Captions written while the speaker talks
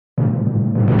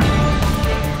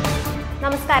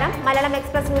നമസ്കാരം, മലയാളം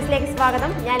എക്സ്പ്രസ് ന്യൂസിലേക്ക്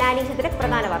സ്വാഗതം. ഞാൻ ആനീഷത്തിലെ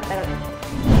പ്രധാന വാർത്തകൾ.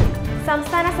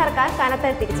 സംസ്ഥാന സർക്കാർ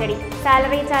കനത്ത തിരിച്ചടി.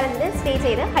 സാലറി ചാലഞ്ചിന് സ്റ്റേ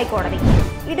ചെയ്ത് ഹൈക്കോടതി.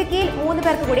 ഇടുക്കിയിൽ 3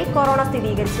 പേർക്ക് കൂടി കൊറോണ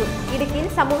സ്ഥിരീകരിച്ചു. ഇടുക്കിയിൽ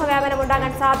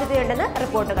സമൂഹവ്യാപനമുണ്ടാകാൻ സാധ്യതയുണ്ടെന്ന്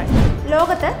റിപ്പോർട്ടുകൾ.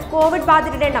 ലോകത്ത് കോവിഡ്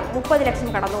ബാധിതരുടെ എണ്ണം 30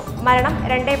 ലക്ഷം കടന്നു. മരണം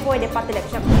 2.10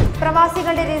 ലക്ഷം.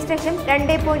 പ്രവാസികളുടെ രജിസ്ട്രേഷൻ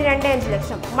 2.25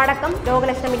 ലക്ഷം. മടക്കം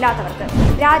രോഗലക്ഷണമില്ലാത്തവർക്ക്.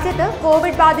 രാജ്യത്ത്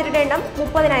കോവിഡ് ബാധിതരുടെ എണ്ണം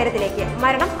 30,000-ലേക്ക്.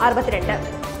 മരണം 62.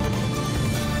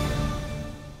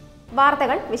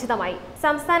 വാർത്തകൾ വിശദമായി.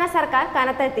 സംസ്ഥാന സർക്കാർ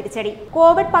കനത്ത തിരിച്ചടി.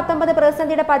 കോവിഡ്-19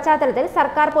 പ്രതിസന്ധിയുടെ പശ്ചാത്തലത്തിൽ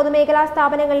സർക്കാർ പൊതുമേഖലാ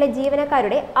സ്ഥാപനങ്ങളിലെ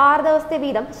ജീവനക്കാരുടെ 6 ദിവസത്തെ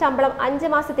വീതം ശമ്പളം 5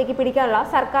 മാസത്തേക്ക് പിടിക്കാനുള്ള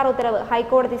സർക്കാർ ഉത്തരവ്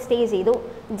ഹൈക്കോടതി സ്റ്റേ ചെയ്തു.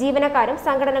 ജീവനക്കാരും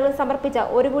സംഘടനകളും സമർപ്പിച്ച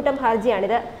ഒരു കൂട്ടം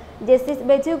ഹർജിയാണിത്. ജസ്റ്റിസ്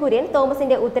ബെജു കുര്യൻ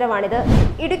തോമസിന്റെ ഉത്തരവാണിത്.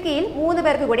 ഇടുക്കിയിൽ 3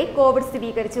 പേർക്ക് കൂടി കോവിഡ്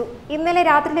സ്ഥിരീകരിച്ചു. ഇന്നലെ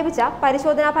രാത്രി ലഭിച്ച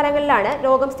പരിശോധനാ ഫലങ്ങളിലാണ്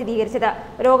രോഗം സ്ഥിരീകരിച്ചത്.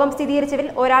 രോഗം സ്ഥിരീകരിച്ചവരിൽ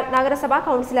ഒരാൾ നഗരസഭാ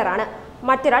കൗൺസിലറാണ്.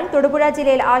 മറ്റൊരാൾ തൊടുപുഴ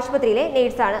ജില്ലയിലെ ആശുപത്രിയിലെ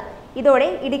നേഴ്സാണ്. ഇതോടെ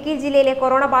ഇടുക്കി ജില്ലയിലെ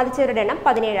കൊറോണ ബാധിച്ചവരുടെ എണ്ണം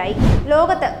 17ആയി.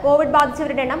 ലോകത്ത് കോവിഡ്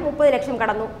ബാധിച്ചവരുടെ എണ്ണം 30 ലക്ഷം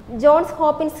കടന്നു. ജോൺസ്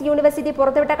ഹോപ്പിൻസ് യൂണിവേഴ്സിറ്റി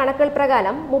പുറത്തുവിട്ട കണക്കുകൾ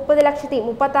പ്രകാരം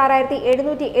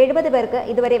 30,36,770 പേർക്ക്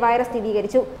ഇതുവരെ വൈറസ്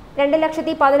സ്ഥിരീകരിച്ചു.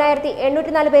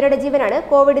 2,10,804 പേരുടെ ജീവനാണ്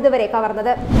കോവിഡ് ഇതുവരെ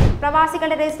കവർന്നത്.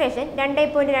 പ്രവാസികളുടെ രജിസ്ട്രേഷൻ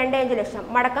 2.25 ലക്ഷം.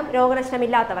 മടക്കം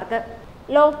രോഗലക്ഷണമില്ലാത്തവർക്ക്.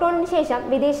 ലോക്ക്ഡൌണിന് ശേഷം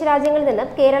വിദേശ രാജ്യങ്ങളിൽ നിന്ന്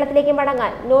കേരളത്തിലേക്ക്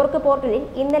മടങ്ങാൻ നോർക്ക് പോർട്ടലിൽ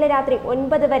ഇന്നലെ രാത്രി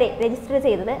 9 വരെ രജിസ്റ്റർ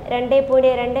ചെയ്തത്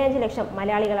 2.25 ലക്ഷം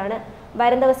മലയാളികളാണ്.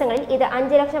 വരും ദിവസങ്ങളിൽ ഇത്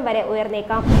 5 ലക്ഷം വരെ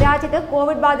ഉയർന്നേക്കാം. രാജ്യത്ത്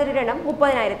കോവിഡ് ബാധിതരുടെ എണ്ണം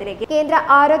 30,000-ലേക്ക്. കേന്ദ്ര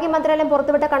ആരോഗ്യ മന്ത്രാലയം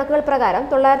പുറത്തുവിട്ട കണക്കുകൾ പ്രകാരം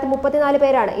 934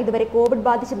 പേരാണ് ഇതുവരെ കോവിഡ്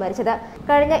ബാധിച്ച് മരിച്ചത്.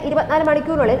 കഴിഞ്ഞ 24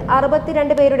 മണിക്കൂറിനുള്ളിൽ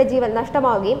 62 പേരുടെ ജീവൻ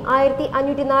നഷ്ടമാവുകയും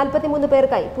 1543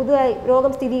 പേർക്കായി പുതുതായി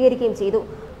രോഗം സ്ഥിരീകരിക്കുകയും ചെയ്തു.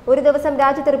 ഒരു ദിവസം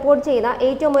രാജ്യത്ത് റിപ്പോർട്ട് ചെയ്യുന്ന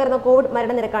ഏറ്റവും ഉയർന്ന കോവിഡ്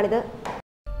മരണനിരക്കാണിത്.